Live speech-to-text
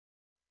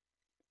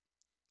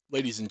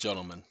Ladies and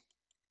gentlemen,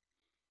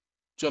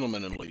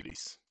 gentlemen and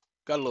ladies,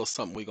 got a little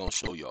something we gonna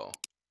show y'all.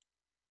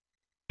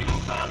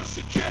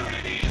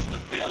 Security is the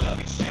bill of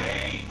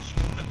exchange.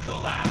 The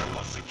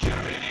collateral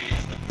security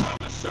is the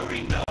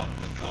promissory note.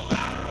 The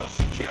collateral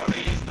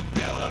security is the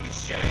bill of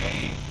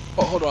exchange.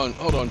 Oh, hold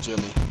on,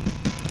 Jimmy.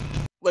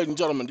 Ladies and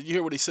gentlemen, did you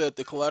hear what he said?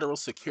 The collateral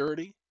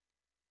security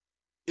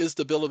is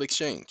the bill of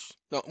exchange.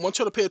 Now, I want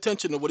you to pay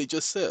attention to what he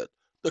just said.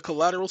 The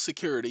collateral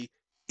security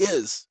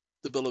is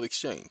the bill of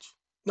exchange.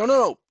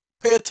 No.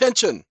 Pay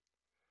attention.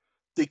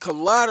 The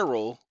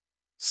collateral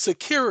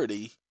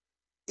security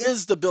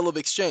is the bill of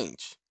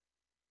exchange.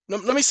 Now,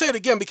 let me say it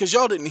again because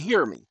y'all didn't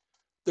hear me.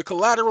 The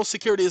collateral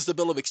security is the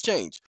bill of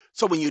exchange.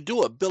 So when you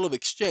do a bill of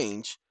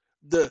exchange,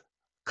 the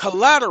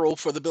collateral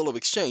for the bill of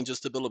exchange is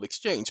the bill of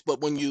exchange. But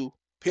when you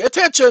pay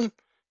attention,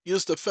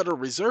 use the Federal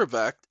Reserve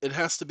Act, it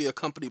has to be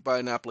accompanied by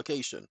an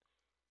application.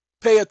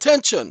 Pay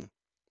attention.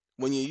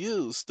 When you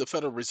use the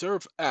Federal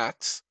Reserve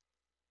Acts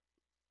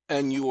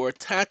and you are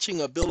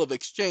attaching a bill of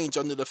exchange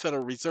under the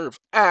Federal Reserve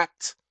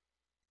Act,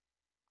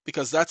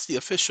 because that's the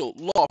official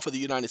law for the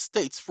United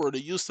States for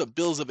the use of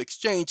bills of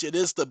exchange, it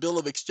is the Bill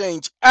of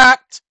Exchange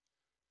Act.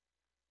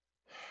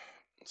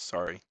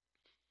 Sorry.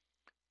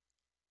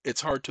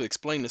 It's hard to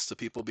explain this to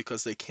people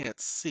because they can't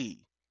see,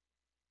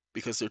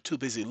 because they're too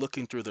busy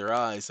looking through their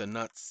eyes and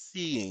not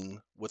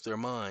seeing with their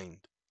mind.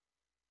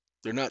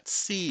 They're not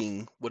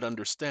seeing with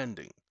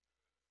understanding.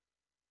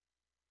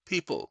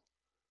 People,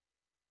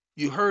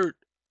 you heard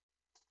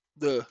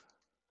the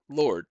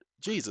Lord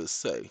Jesus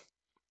say,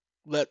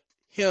 let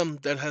him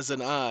that has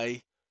an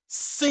eye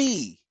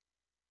see.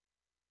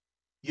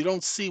 You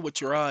don't see with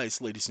your eyes,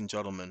 ladies and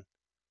gentlemen.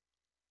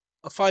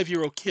 A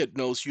 5-year-old kid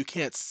knows you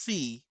can't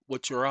see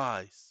with your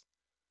eyes.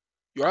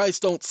 Your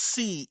eyes don't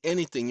see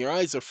anything. Your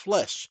eyes are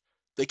flesh.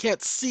 They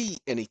can't see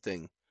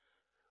anything.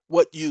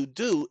 What you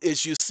do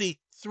is you see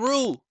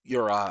through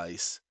your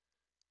eyes.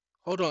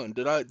 Hold on,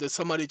 did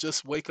somebody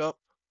just wake up?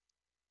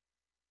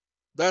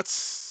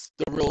 That's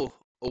the real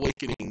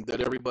awakening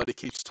that everybody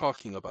keeps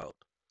talking about.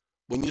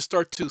 When you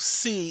start to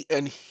see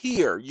and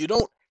hear, you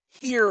don't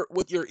hear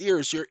with your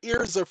ears. Your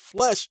ears are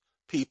flesh,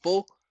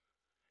 people.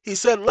 He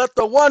said, let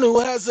the one who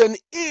has an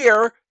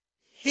ear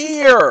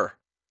hear.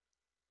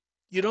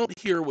 You don't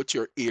hear with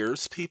your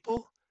ears,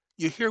 people.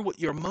 You hear with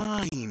your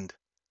mind.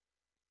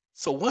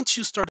 So once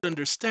you start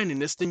understanding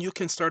this, then you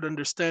can start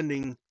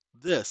understanding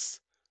this.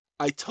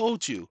 I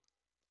told you,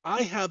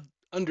 I have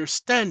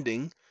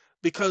understanding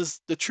because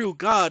the true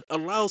God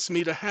allows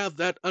me to have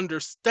that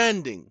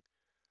understanding.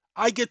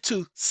 I get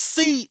to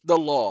see the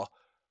law.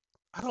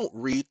 I don't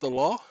read the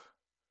law.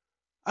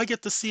 I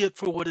get to see it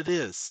for what it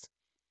is.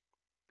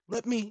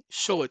 Let me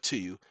show it to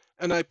you.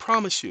 And I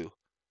promise you,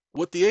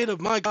 with the aid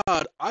of my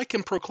God, I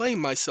can proclaim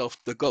myself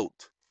the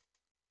GOAT.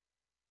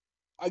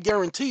 I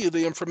guarantee you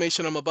the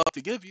information I'm about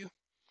to give you,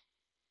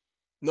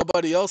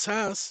 nobody else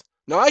has.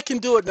 Now I can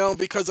do it now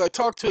because I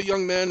talked to a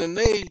young man and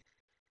they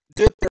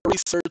did their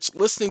research,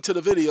 listening to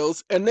the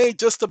videos, and they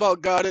just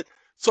about got it.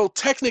 So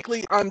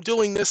technically I'm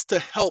doing this to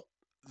help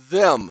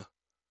them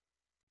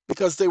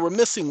because they were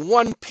missing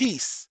one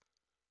piece.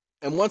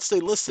 And once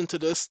they listen to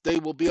this, they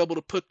will be able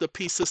to put the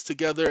pieces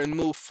together and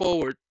move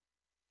forward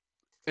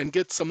and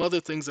get some other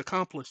things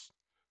accomplished.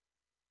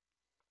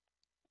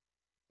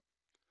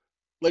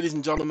 Ladies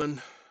and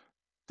gentlemen,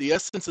 the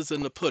essence is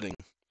in the pudding.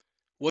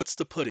 What's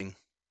the pudding?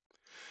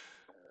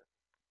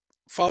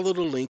 Follow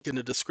the link in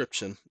the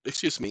description,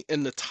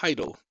 in the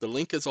title. The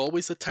link is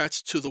always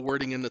attached to the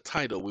wording in the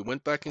title. We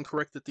went back and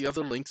corrected the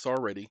other links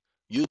already.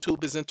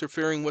 YouTube is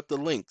interfering with the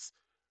links.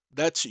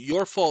 That's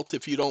your fault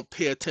if you don't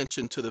pay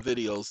attention to the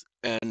videos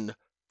and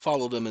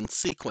follow them in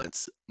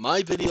sequence.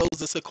 My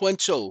videos are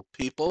sequential,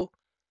 people.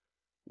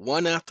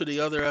 One after the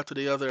other, after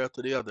the other,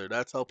 after the other.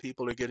 That's how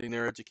people are getting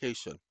their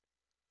education.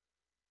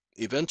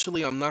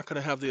 Eventually, I'm not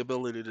going to have the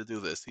ability to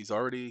do this. He's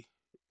already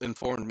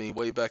informed me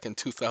way back in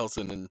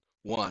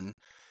 2001,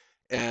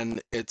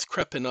 and it's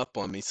creeping up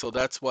on me. So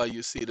that's why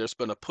you see there's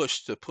been a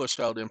push to push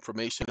out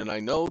information. And I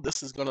know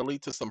this is going to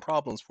lead to some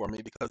problems for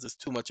me because it's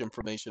too much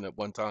information at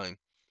one time.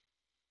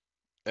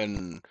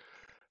 And,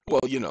 well,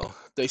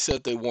 they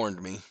said they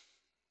warned me.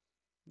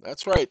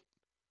 That's right.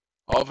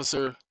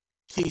 Officer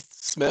Keith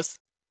Smith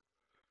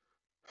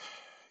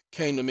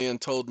came to me and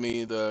told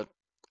me that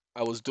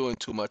I was doing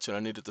too much and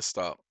I needed to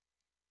stop.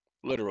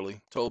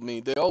 Literally told me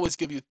they always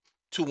give you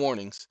 2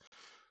 warnings.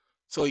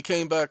 So he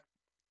came back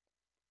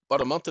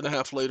about a month and a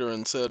half later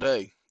and said,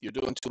 hey, you're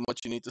doing too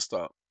much, you need to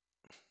stop.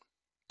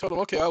 Told him,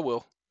 okay, I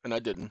will. And I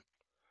didn't.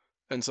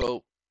 And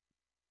so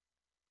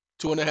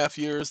 2.5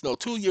 years, no,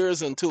 2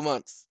 years and 2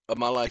 months of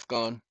my life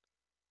gone.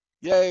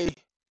 Yay.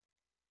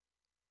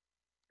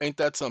 Ain't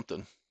that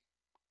something?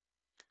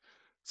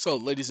 So,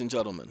 ladies and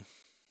gentlemen,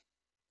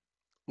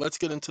 let's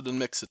get into the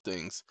mix of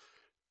things.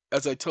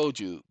 As I told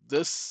you,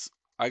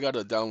 I got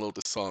to download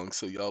the song,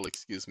 so y'all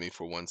excuse me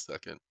for 1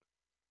 second.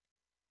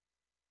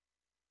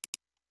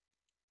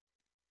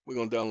 We're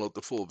going to download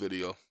the full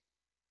video.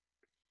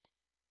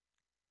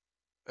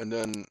 And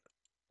then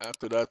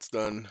after that's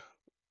done,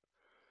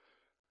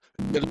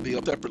 It'll be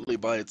up separately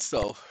by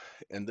itself,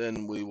 and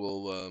then we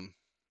will.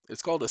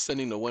 It's called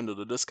ascending the window,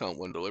 the discount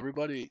window.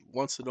 Everybody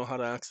wants to know how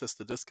to access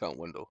the discount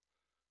window.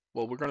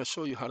 Well, we're going to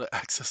show you how to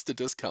access the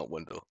discount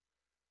window.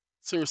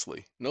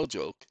 Seriously, no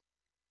joke.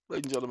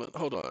 Ladies and gentlemen,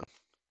 hold on.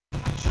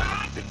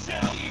 Tried to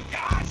tell you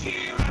guys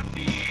here at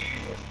the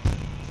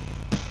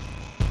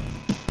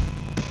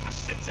I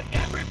said to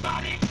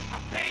everybody, I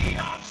paid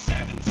off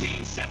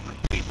 17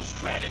 separate people's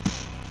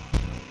credits.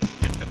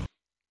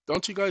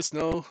 Don't you guys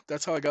know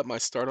that's how I got my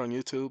start on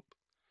YouTube?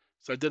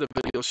 So I did a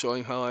video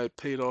showing how I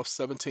paid off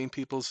 17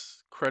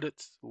 people's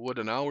credits with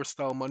an hour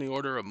style money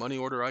order, a money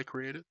order I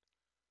created.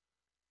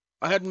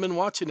 I hadn't been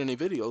watching any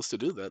videos to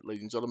do that,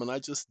 ladies and gentlemen. I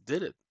just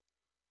did it.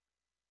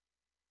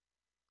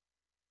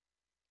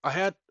 I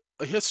had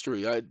a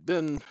history. I'd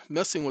been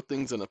messing with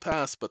things in the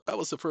past, but that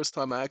was the first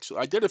time I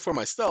did it for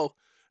myself.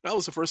 That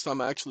was the first time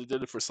I actually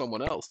did it for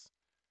someone else.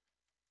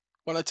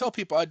 When I tell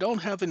people I don't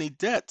have any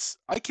debts,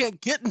 I can't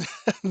get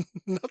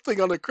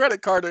nothing on a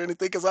credit card or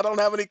anything because I don't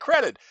have any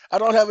credit. I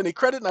don't have any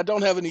credit and I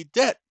don't have any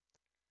debt.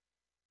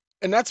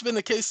 And that's been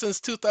the case since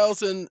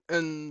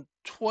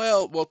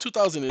 2012, well,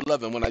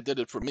 2011 when I did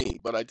it for me,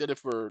 but I did it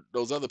for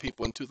those other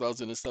people in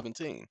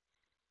 2017.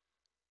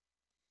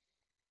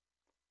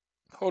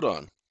 Hold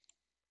on.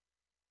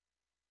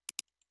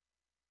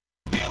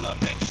 Bill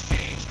of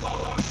exchange,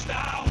 color,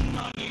 style,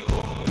 money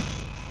orders.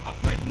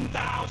 I've written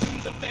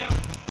thousands of them.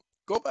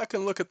 Go back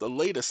and look at the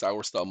latest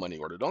hour style money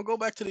order. Don't go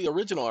back to the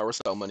original hour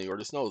style money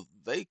orders. No,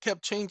 they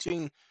kept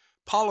changing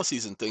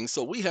policies and things,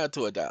 so we had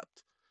to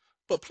adapt.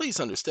 But please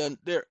understand,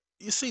 there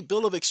you see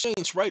bill of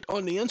exchange right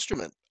on the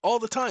instrument all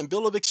the time.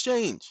 Bill of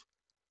exchange.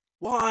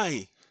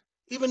 Why?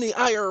 Even the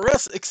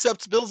IRS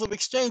accepts bills of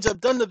exchange.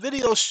 I've done the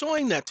video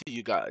showing that to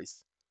you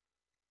guys.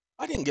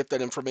 I didn't get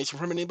that information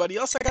from anybody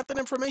else. I got that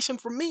information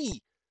from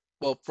me.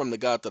 Well, from the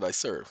God that I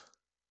serve.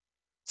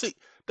 See,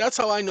 that's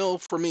how I know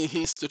for me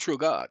he's the true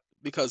God,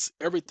 because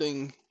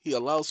everything he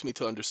allows me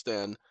to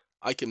understand,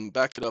 I can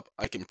back it up,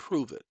 I can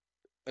prove it,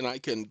 and I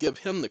can give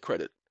him the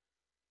credit.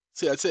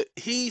 See, that's it.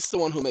 He's the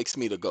one who makes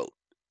me the GOAT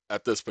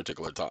at this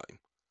particular time.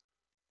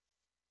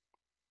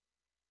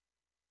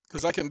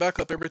 Because I can back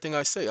up everything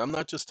I say. I'm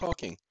not just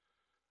talking.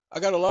 I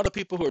got a lot of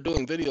people who are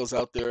doing videos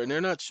out there and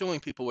they're not showing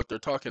people what they're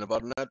talking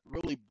about, and that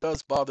really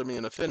does bother me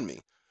and offend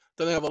me.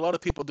 Then I have a lot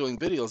of people doing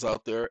videos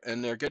out there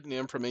and they're getting the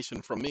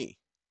information from me,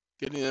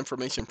 getting the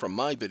information from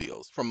my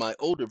videos, from my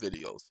older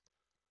videos,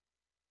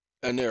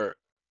 and they're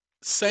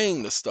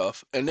saying the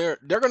stuff, and they're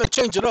going to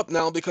change it up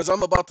now because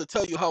I'm about to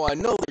tell you how I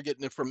know they're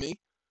getting it from me,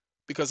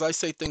 because I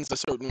say things a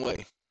certain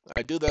way.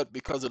 I do that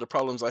because of the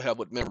problems I have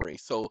with memory.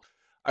 So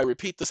I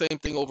repeat the same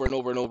thing over and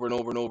over and over and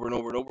over and over and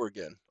over and over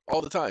again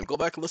all the time. Go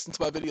back and listen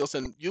to my videos,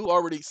 and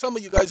some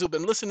of you guys who've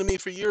been listening to me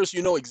for years,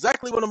 you know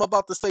exactly what I'm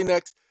about to say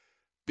next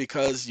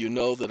because you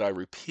know that I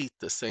repeat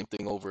the same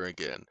thing over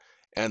again.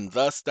 And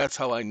thus, that's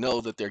how I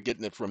know that they're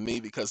getting it from me,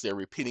 because they're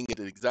repeating it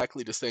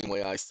exactly the same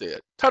way I say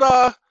it.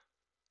 Ta-da!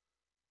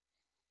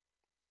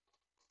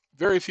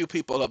 Very few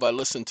people have I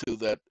listened to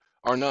that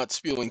are not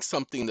spewing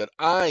something that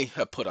I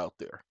have put out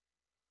there.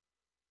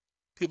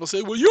 People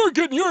say, "Well, you're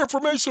getting your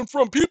information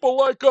from people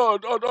like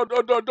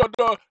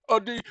the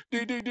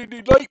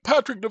late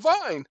Patrick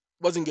Devine."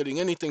 Wasn't getting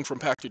anything from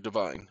Patrick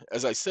Devine.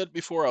 As I said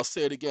before, I'll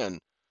say it again.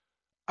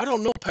 I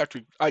don't know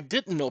Patrick. I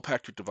didn't know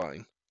Patrick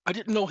Devine. I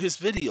didn't know his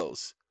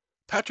videos.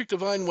 Patrick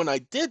Devine, when I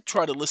did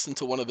try to listen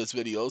to one of his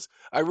videos,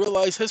 I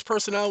realized his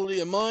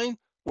personality and mine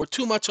were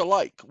too much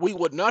alike. We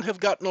would not have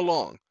gotten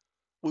along.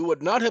 We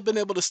would not have been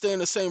able to stay in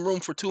the same room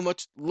for too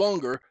much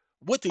longer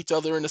with each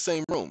other in the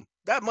same room.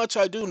 That much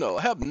I do know.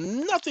 I have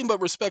nothing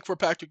but respect for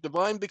Patrick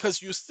Devine,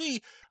 because you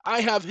see, I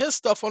have his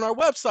stuff on our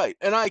website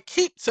and I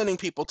keep sending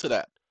people to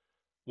that.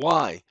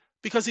 Why?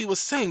 Because he was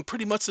saying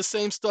pretty much the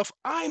same stuff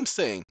I'm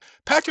saying.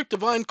 Patrick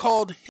Devine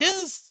called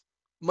his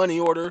money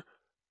order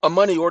a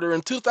money order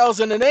in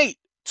 2008,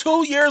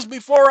 2 years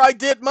before I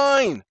did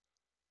mine.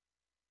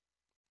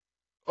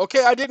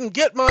 Okay, I didn't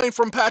get mine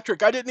from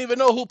Patrick. I didn't even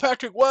know who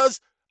Patrick was.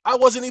 I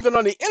wasn't even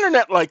on the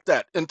internet like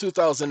that in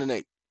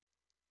 2008.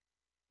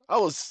 I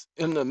was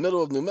in the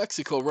middle of New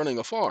Mexico running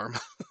a farm.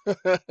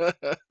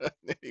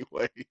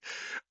 Anyway,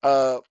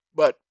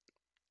 but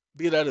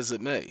be that as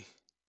it may,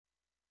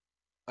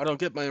 I don't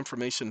get my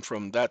information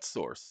from that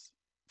source,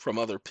 from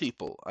other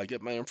people. I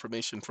get my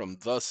information from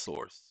the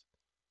source.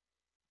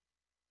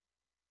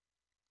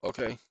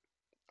 Okay?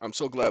 I'm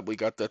so glad we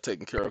got that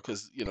taken care of,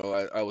 because,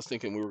 I was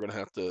thinking we were going to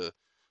have to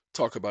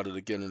talk about it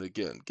again and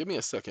again. Give me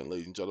a second,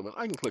 ladies and gentlemen.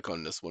 I can click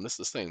on this one. It's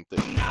the same thing.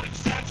 I'm not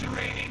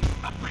exaggerating.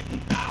 I've written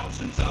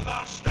thousands of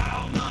our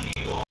style money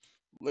orders.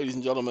 Ladies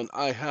and gentlemen,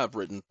 I have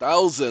written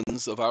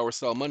thousands of hour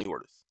style money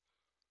orders.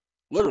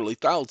 Literally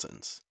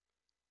thousands.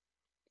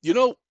 You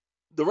know,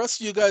 the rest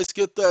of you guys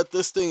get that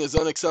this thing is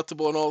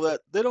unacceptable and all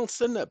that. They don't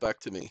send that back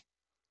to me.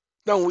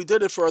 Now, when we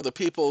did it for other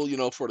people,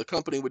 for the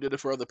company, we did it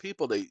for other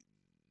people, they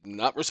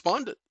not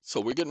responded. So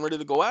we're getting ready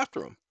to go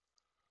after them.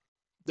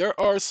 There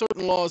are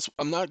certain laws.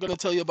 I'm not going to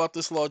tell you about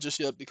this law just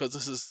yet,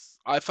 because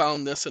I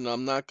found this and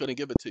I'm not going to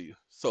give it to you.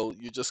 So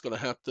you're just going to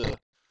have to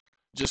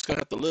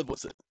live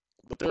with it.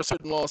 but there are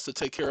certain laws to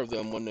take care of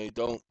them when they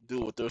don't do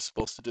what they're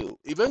supposed to do.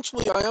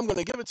 Eventually, I am going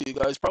to give it to you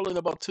guys, probably in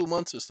about 2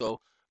 months or so.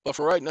 But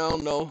for right now,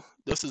 no,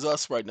 this is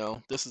us right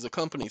now. This is a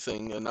company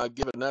thing, and I've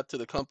given that to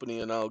the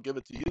company, and I'll give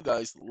it to you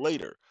guys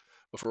later.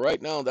 But for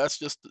right now, that's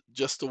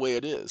just the way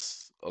it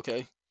is,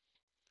 okay?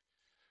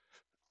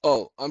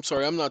 Oh, I'm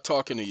sorry, I'm not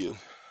talking to you,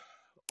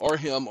 or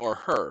him, or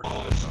her.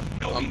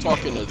 I'm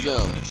talking to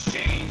them.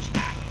 Exchange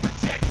Act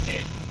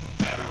protected.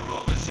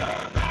 Federal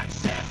Reserve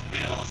access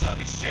bills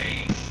of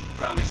exchange.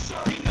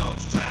 Promissory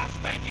notes,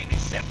 draft banking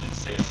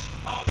acceptances.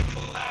 All the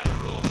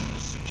collateral, the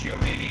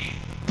security.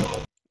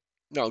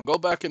 Now, go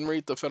back and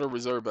read the Federal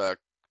Reserve Act,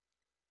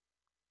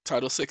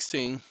 Title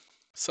 16,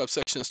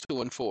 subsections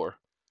 2 and 4.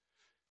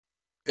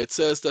 It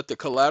says that the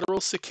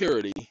collateral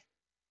security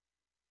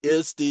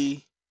is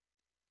the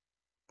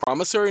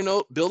promissory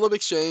note, bill of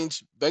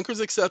exchange, banker's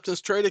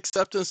acceptance, trade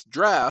acceptance,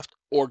 draft,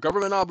 or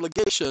government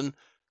obligation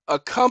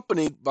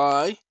accompanied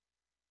by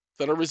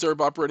Federal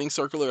Reserve Operating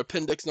Circular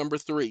Appendix number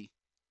 3.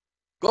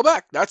 Go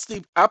back. That's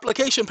the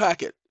application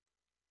packet.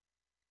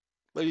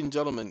 Ladies and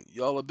gentlemen,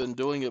 y'all have been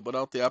doing it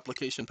without the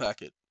application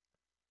packet.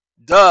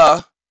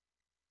 Duh!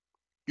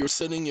 You're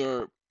sending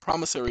your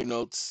promissory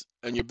notes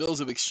and your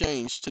bills of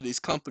exchange to these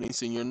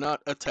companies and you're not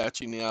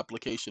attaching the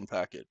application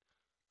packet.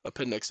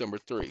 Appendix number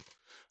 3.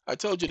 I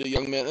told you the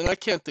young man, and I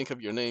can't think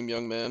of your name,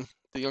 young man.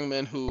 The young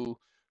man who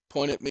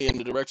pointed me in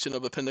the direction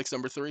of appendix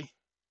number 3.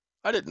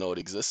 I didn't know it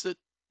existed.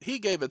 He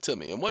gave it to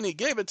me, and when he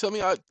gave it to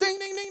me, I ding, ding,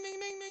 ding, ding, ding,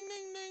 ding,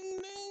 ding,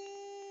 ding,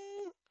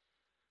 ding.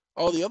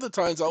 All the other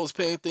times I was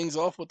paying things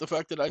off with the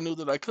fact that I knew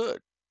that I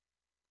could.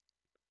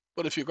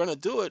 But if you're going to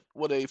do it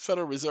with a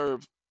Federal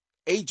Reserve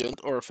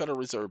agent or a Federal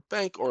Reserve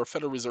bank or a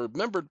Federal Reserve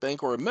membered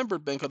bank or a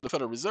membered bank of the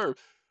Federal Reserve,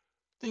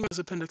 then use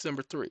appendix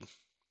number 3.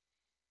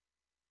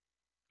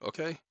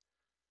 Okay?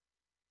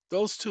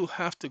 Those two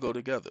have to go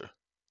together.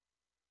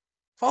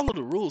 Follow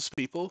the rules,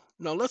 people.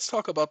 Now let's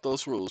talk about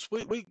those rules.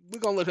 We're going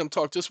to let him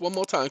talk just one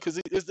more time because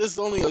this is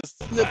only a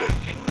snippet.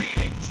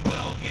 Reading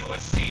 12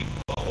 USC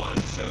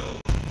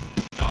 412.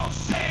 Don't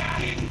say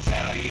I didn't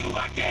tell you.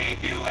 I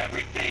gave you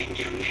everything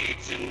you need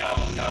to know.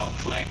 No,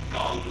 click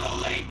on the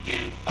link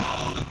and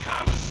follow the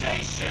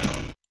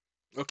conversation.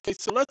 Okay,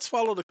 so let's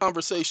follow the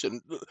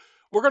conversation.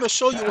 We're going to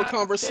show you a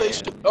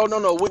conversation. Oh,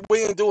 no,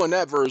 we ain't doing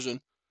that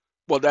version.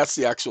 Well, that's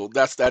the actual,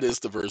 that is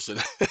the version.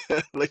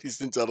 Ladies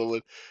and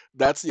gentlemen,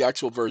 that's the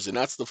actual version.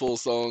 That's the full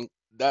song.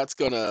 That's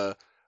gonna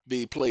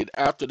be played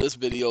after this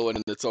video and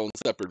in its own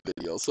separate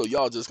video. So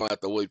y'all just gonna have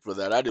to wait for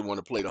that. I didn't want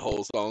to play the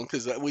whole song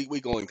because we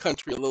going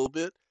country a little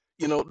bit.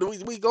 You know,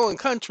 we going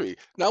country.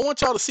 Now I want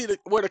y'all to see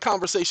where the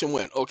conversation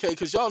went, okay?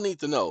 Because y'all need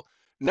to know.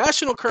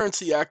 National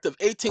Currency Act of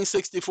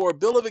 1864,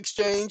 Bill of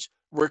Exchange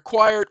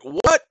required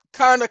what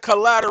kind of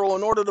collateral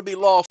in order to be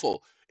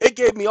lawful? It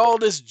gave me all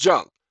this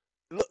junk.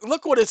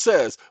 Look what it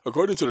says.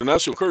 According to the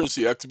National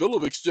Currency Act, the Bill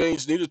of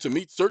Exchange needed to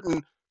meet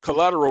certain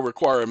collateral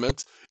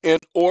requirements in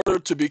order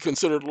to be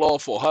considered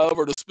lawful.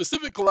 However, the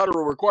specific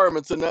collateral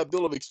requirements in that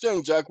Bill of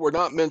Exchange Act were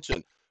not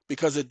mentioned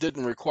because it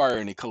didn't require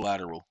any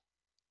collateral.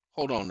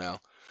 Hold on now.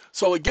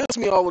 So it gives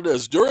me all of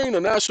this. During the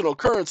National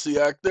Currency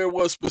Act, there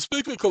was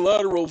specific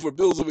collateral for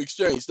bills of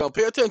exchange. Now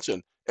pay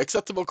attention.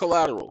 Acceptable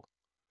collateral.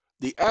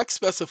 The Act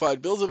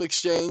specified bills of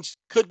exchange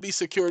could be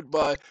secured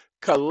by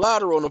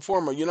collateral in the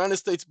form of United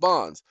States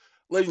bonds.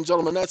 Ladies and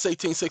gentlemen, that's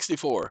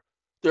 1864.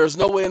 There's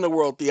no way in the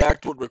world the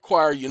Act would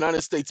require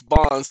United States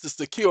bonds to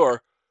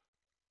secure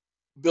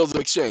bills of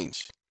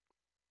exchange.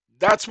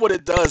 That's what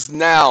it does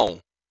now.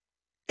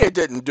 It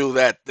didn't do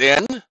that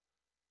then.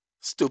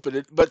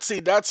 Stupid. But see,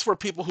 that's for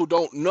people who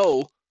don't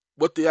know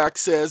what the Act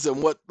says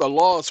and what the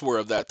laws were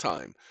of that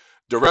time.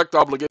 Direct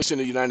obligation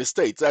to the United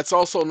States. That's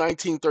also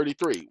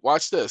 1933.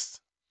 Watch this.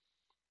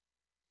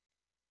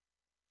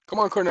 Come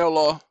on, Cornell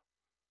Law.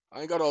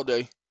 I ain't got all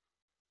day.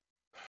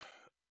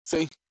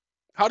 See,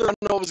 how did I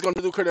know it was going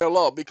to do Cornell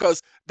Law?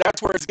 Because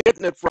that's where it's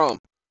getting it from.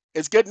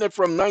 It's getting it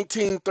from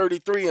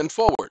 1933 and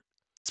forward.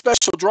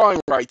 Special drawing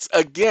rights,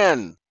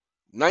 again,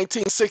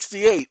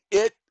 1968.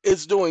 It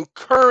is doing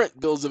current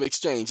bills of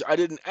exchange. I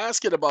didn't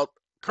ask it about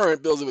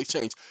current bills of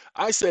exchange.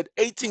 I said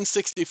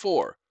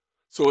 1864.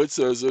 So it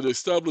says it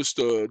established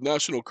a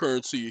national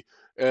currency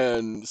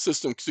and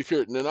system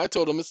security. And I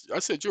told him, I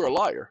said, you're a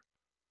liar.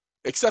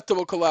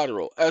 Acceptable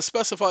collateral, as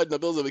specified in the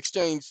bills of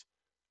exchange,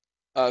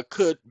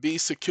 could be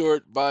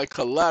secured by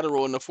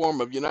collateral in the form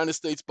of United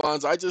States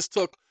bonds. I just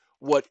took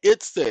what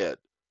it said,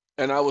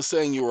 and I was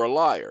saying you were a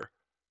liar.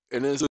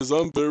 And it says,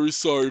 I'm very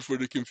sorry for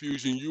the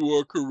confusion. You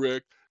are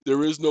correct.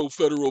 There is no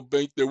federal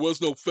bank. There was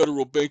no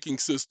federal banking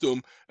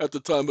system at the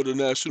time of the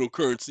National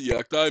Currency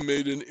Act. I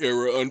made an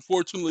error.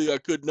 Unfortunately, I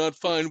could not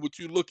find what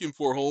you're looking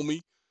for,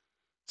 homie.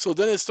 So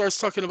then it starts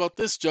talking about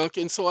this junk,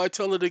 and so I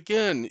tell it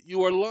again.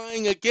 You are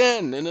lying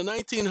again. In the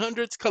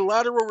 1900s,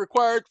 collateral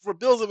required for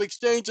bills of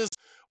exchanges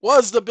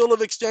was the Bill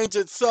of Exchange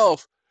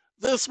itself.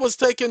 This was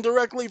taken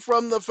directly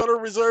from the Federal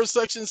Reserve,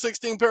 Section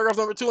 16, paragraph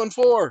number 2 and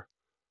 4,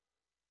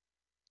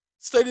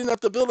 stating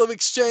that the Bill of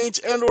Exchange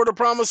and or the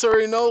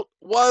promissory note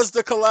was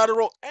the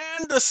collateral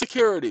and the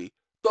security.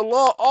 The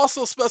law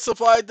also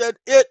specified that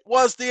it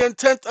was the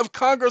intent of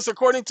Congress,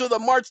 according to the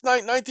March 9,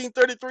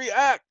 1933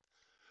 Act,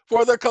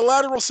 for the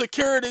collateral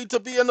security to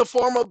be in the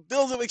form of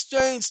bills of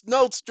exchange,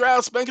 notes,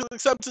 drafts, bank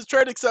acceptances,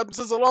 trade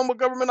acceptances, along with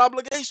government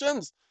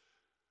obligations.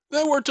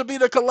 They were to be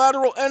the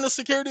collateral and the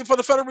security for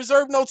the Federal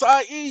Reserve notes,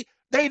 i.e.,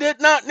 they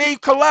did not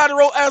need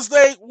collateral as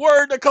they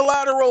were the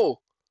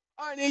collateral.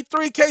 I need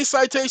 3 case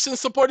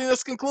citations supporting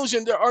this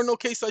conclusion. There are no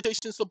case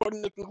citations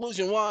supporting the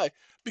conclusion. Why?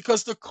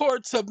 Because the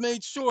courts have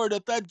made sure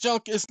that that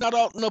junk is not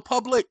out in the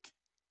public.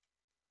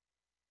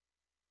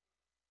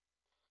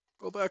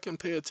 Go back and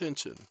pay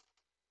attention.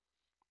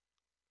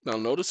 Now,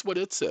 notice what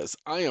it says.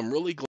 I am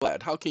really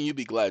glad. How can you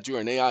be glad?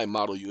 You're an AI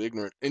model, you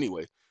ignorant.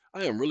 Anyway,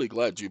 I am really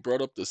glad you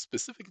brought up the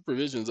specific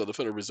provisions of the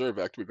Federal Reserve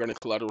Act regarding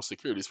collateral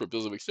securities for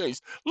bills of exchange.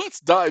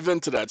 Let's dive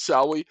into that,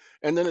 shall we?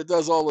 And then it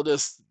does all of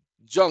this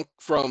junk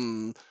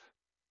from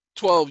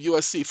 12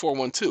 USC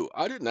 412.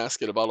 I didn't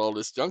ask it about all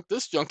this junk.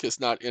 This junk is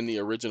not in the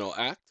original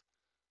act.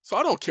 So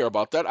I don't care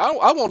about that.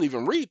 I won't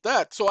even read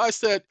that. So I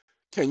said,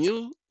 can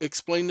you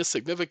explain the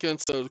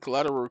significance of the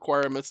collateral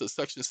requirements of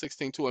section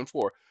 16.2 and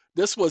 4?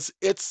 This was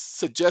its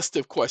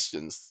suggestive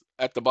questions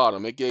at the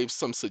bottom. It gave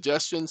some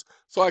suggestions.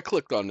 So I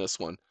clicked on this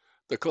one.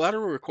 The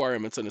collateral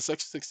requirements in the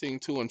section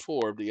 16.2 and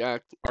 4 of the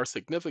act are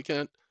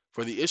significant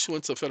for the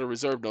issuance of Federal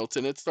Reserve notes.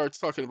 And it starts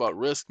talking about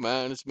risk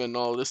management and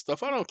all this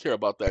stuff. I don't care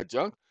about that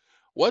junk.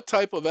 What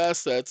type of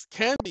assets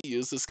can be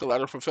used as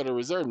collateral for Federal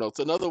Reserve notes?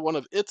 Another one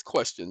of its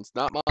questions,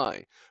 not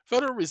mine.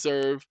 Federal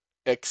Reserve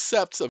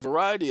accepts a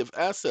variety of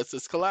assets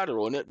as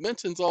collateral, and it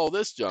mentions all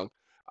this junk.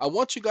 I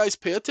want you guys to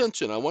pay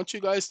attention. I want you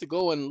guys to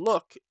go and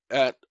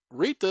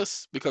read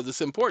this because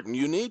it's important.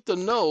 You need to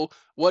know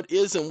what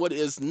is and what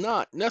is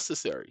not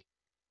necessary.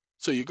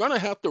 So you're going to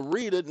have to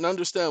read it and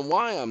understand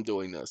why I'm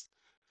doing this.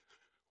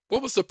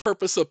 What was the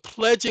purpose of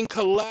pledging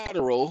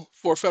collateral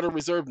for Federal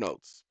Reserve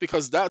notes?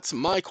 Because that's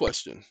my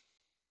question.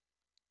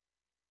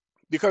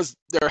 Because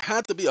there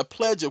had to be a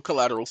pledge of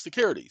collateral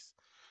securities.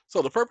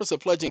 So the purpose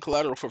of pledging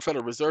collateral for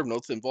Federal Reserve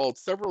notes involved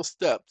several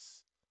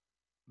steps,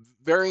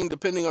 varying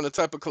depending on the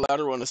type of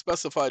collateral and the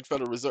specified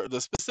the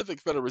specific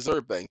Federal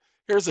Reserve Bank.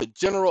 Here's a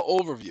general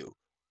overview.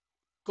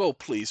 Go,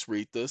 please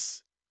read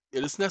this.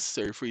 It is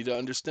necessary for you to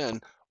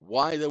understand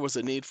why there was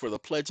a need for the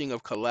pledging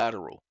of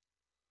collateral.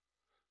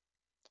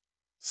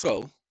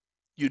 So,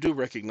 you do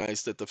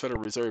recognize that the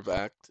Federal Reserve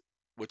Act,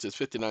 which is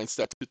 59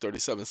 Statute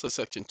 237,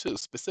 subsection 2,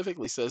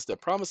 specifically says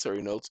that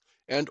promissory notes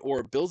and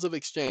or bills of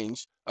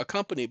exchange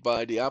accompanied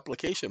by the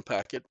application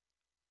packet,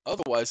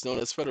 otherwise known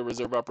as Federal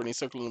Reserve Operating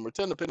Circular number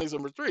 10, appendix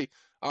number 3,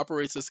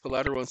 operates as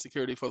collateral and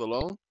security for the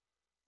loan.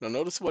 Now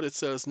notice what it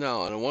says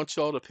now, and I want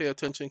y'all to pay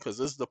attention because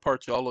this is the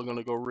part y'all are going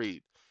to go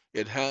read.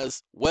 It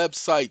has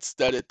websites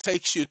that it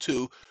takes you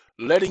to,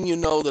 letting you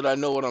know that I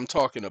know what I'm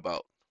talking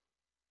about.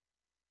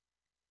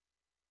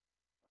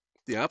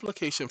 The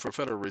application for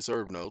Federal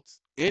Reserve notes,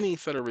 any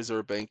Federal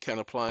Reserve Bank can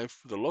apply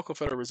for the local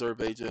Federal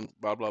Reserve agent,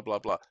 blah, blah, blah,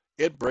 blah.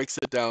 It breaks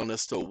it down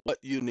as to what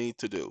you need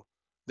to do.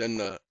 Then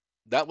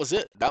that was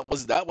it. That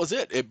was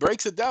it. It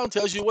breaks it down,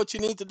 tells you what you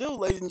need to do,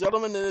 ladies and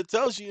gentlemen, and it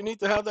tells you need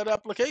to have that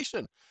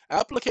application.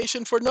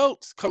 Application for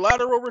notes,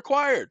 collateral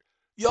required.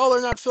 Y'all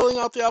are not filling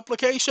out the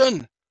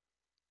application.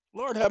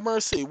 Lord have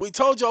mercy. We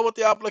told y'all what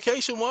the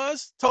application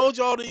was. Told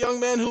y'all the young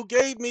man who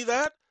gave me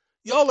that.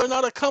 Y'all are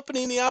not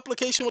accompanying the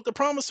application with the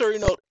promissory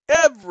note.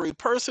 Every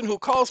person who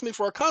calls me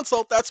for a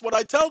consult, that's what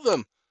I tell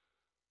them.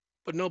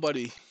 But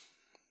nobody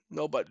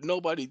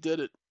did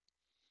it.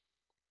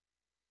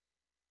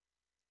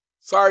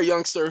 Sorry,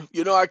 youngster.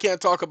 You know I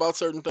can't talk about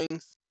certain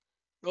things.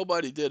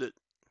 Nobody did it.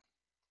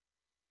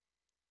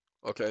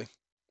 Okay.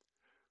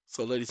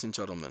 So, ladies and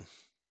gentlemen,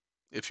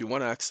 if you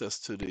want access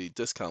to the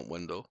discount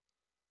window,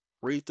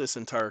 read this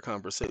entire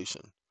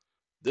conversation.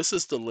 This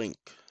is the link.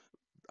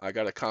 I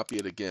got to copy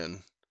it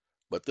again.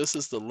 But this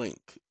is the link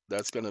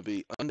that's going to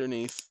be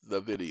underneath the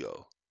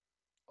video.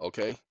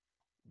 Okay?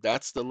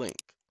 That's the link.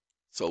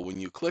 So when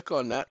you click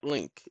on that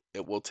link,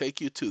 it will take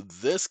you to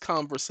this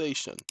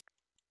conversation.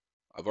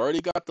 I've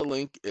already got the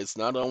link. It's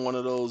not on one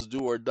of those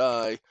do or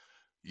die.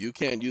 You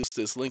can't use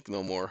this link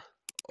no more.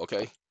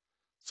 Okay?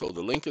 So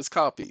the link is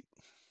copied.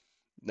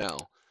 Now,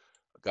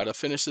 I got to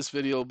finish this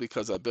video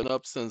because I've been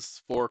up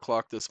since 4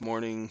 o'clock this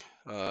morning,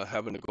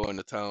 having to go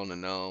into town,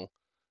 and now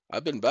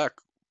I've been back.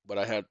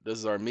 But this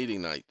is our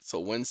meeting night. So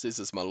Wednesdays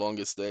is my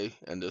longest day,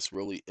 and this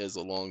really is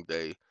a long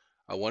day.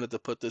 I wanted to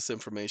put this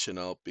information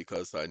out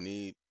because I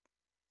need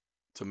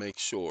to make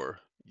sure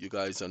you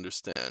guys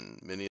understand.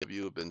 Many of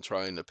you have been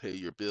trying to pay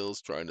your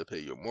bills, trying to pay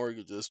your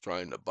mortgages,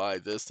 trying to buy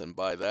this and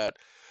buy that.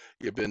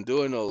 You've been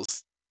doing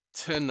those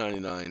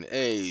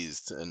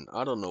 1099As, and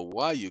I don't know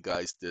why you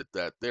guys did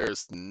that.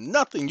 There's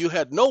nothing. You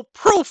had no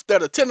proof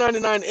that a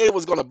 1099A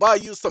was going to buy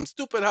you some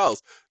stupid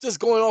house.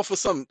 Just going off of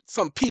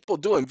some people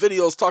doing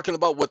videos talking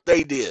about what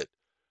they did,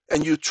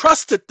 and you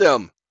trusted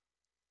them.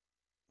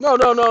 No,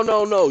 no, no,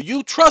 no, no.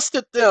 You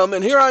trusted them,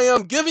 and here I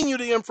am giving you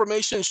the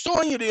information,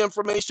 showing you the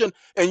information,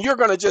 and you're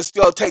going to just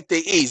go take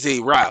the easy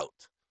route.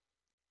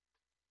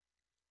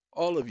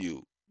 All of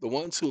you, the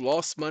ones who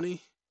lost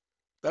money,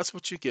 That's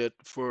what you get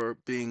for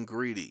being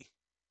greedy,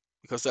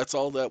 because that's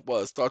all that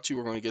was. Thought you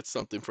were going to get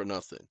something for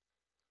nothing.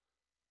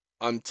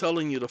 I'm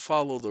telling you to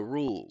follow the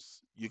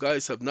rules. You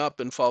guys have not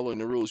been following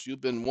the rules.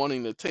 You've been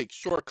wanting to take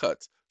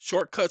shortcuts.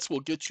 Shortcuts will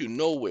get you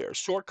nowhere.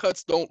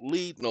 Shortcuts don't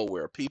lead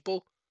nowhere,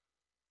 people.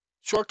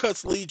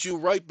 Shortcuts lead you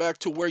right back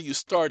to where you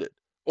started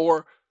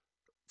or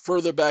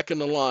further back in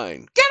the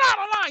line. Get out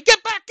of line.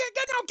 Get back.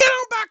 Get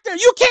on back there.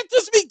 You can't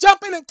just be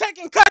jumping and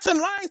taking cuts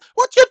in lines.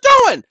 What you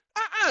doing?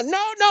 No.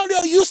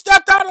 You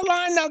stepped out of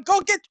line. Now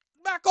go get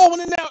back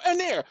over in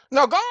there.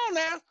 Now go on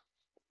now.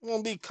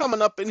 Gonna be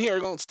coming up in here,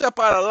 gonna step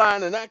out of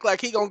line and act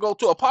like he gonna go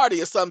to a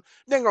party or something.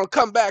 Then gonna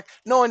come back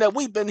knowing that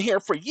we've been here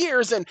for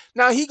years, and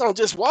now he gonna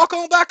just walk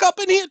on back up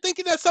in here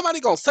thinking that somebody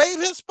gonna save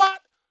his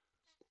spot.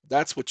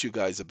 That's what you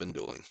guys have been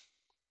doing,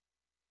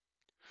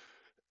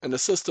 and the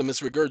system is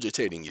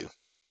regurgitating you,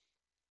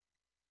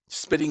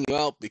 spitting you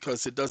out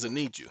because it doesn't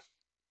need you.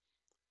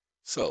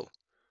 So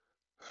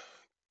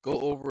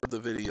go over the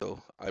video.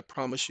 I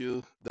promise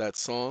you that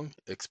song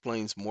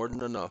explains more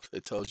than enough.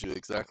 It tells you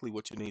exactly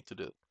what you need to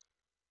do.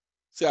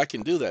 See, I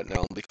can do that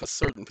now because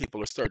certain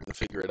people are starting to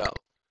figure it out.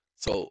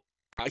 So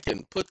I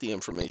can put the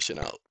information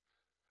out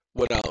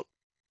without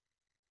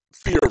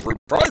fear of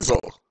reprisal.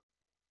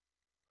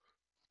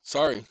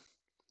 Sorry,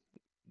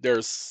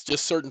 there's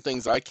just certain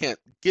things I can't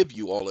give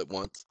you all at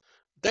once.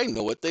 They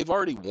know it. They've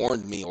already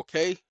warned me,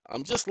 okay?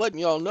 I'm just letting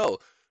y'all know.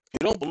 If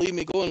you don't believe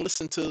me, go and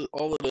listen to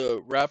all of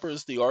the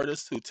rappers, the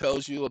artists who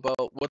tells you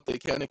about what they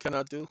can and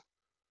cannot do.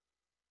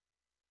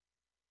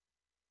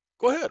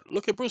 Go ahead,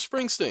 look at Bruce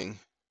Springsteen,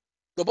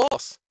 the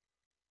boss.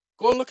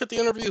 Go and look at the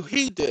interview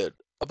he did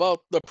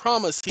about the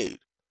promise he made,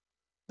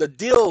 the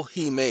deal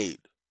he made.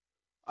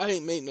 I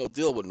ain't made no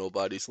deal with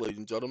nobody, ladies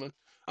and gentlemen.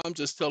 I'm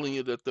just telling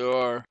you that there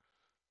are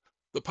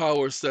the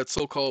powers that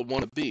so-called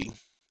want to be,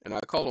 and I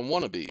call them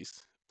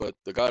wannabes, but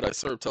the God I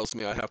serve tells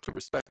me I have to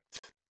respect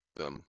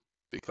them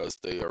because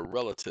they are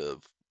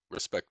relative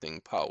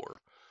respecting power.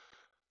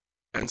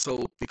 And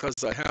so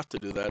because I have to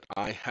do that,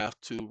 I have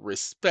to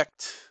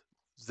respect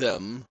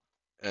them,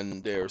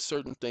 and there are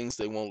certain things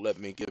they won't let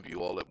me give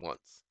you all at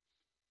once.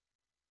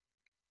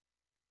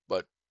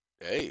 But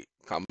hey,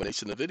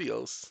 combination of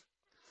videos,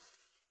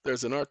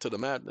 there's an art to the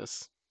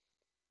madness.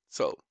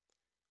 So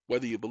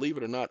whether you believe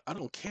it or not, I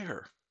don't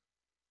care.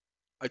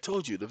 I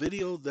told you, the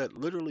video that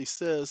literally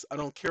says, I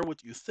don't care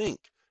what you think,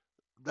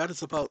 that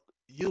is about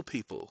you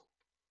people,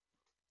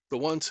 the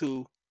ones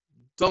who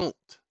don't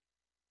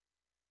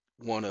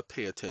want to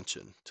pay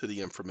attention to the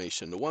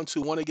information, the ones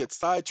who want to get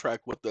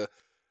sidetracked with the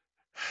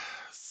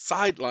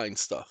sideline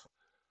stuff,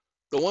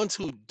 the ones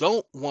who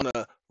don't want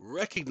to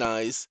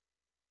recognize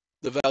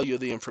the value of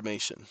the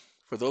information.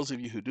 For those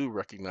of you who do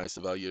recognize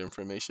the value of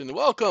information,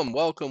 welcome,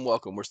 welcome,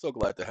 welcome. We're so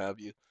glad to have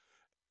you.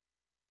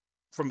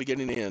 From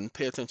beginning to end,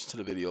 pay attention to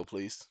the video,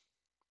 please.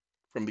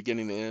 From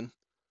beginning to end,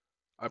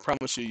 I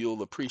promise you,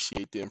 you'll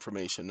appreciate the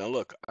information. Now,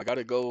 look, I got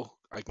to go.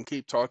 I can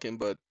keep talking,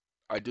 but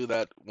I do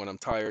that when I'm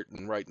tired,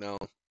 and right now,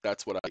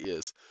 that's what I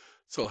is.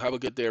 So have a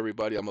good day,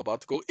 everybody. I'm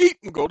about to go eat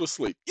and go to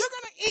sleep. You're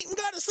going to eat and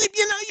go to sleep?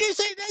 You know, you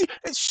say, hey,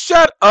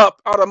 shut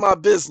up out of my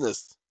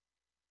business.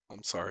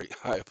 I'm sorry.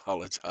 I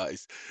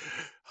apologize.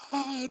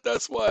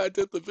 That's why I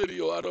did the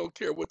video. I don't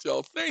care what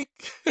y'all think.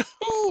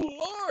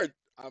 Oh, Lord.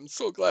 I'm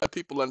so glad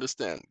people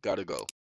understand. Gotta go.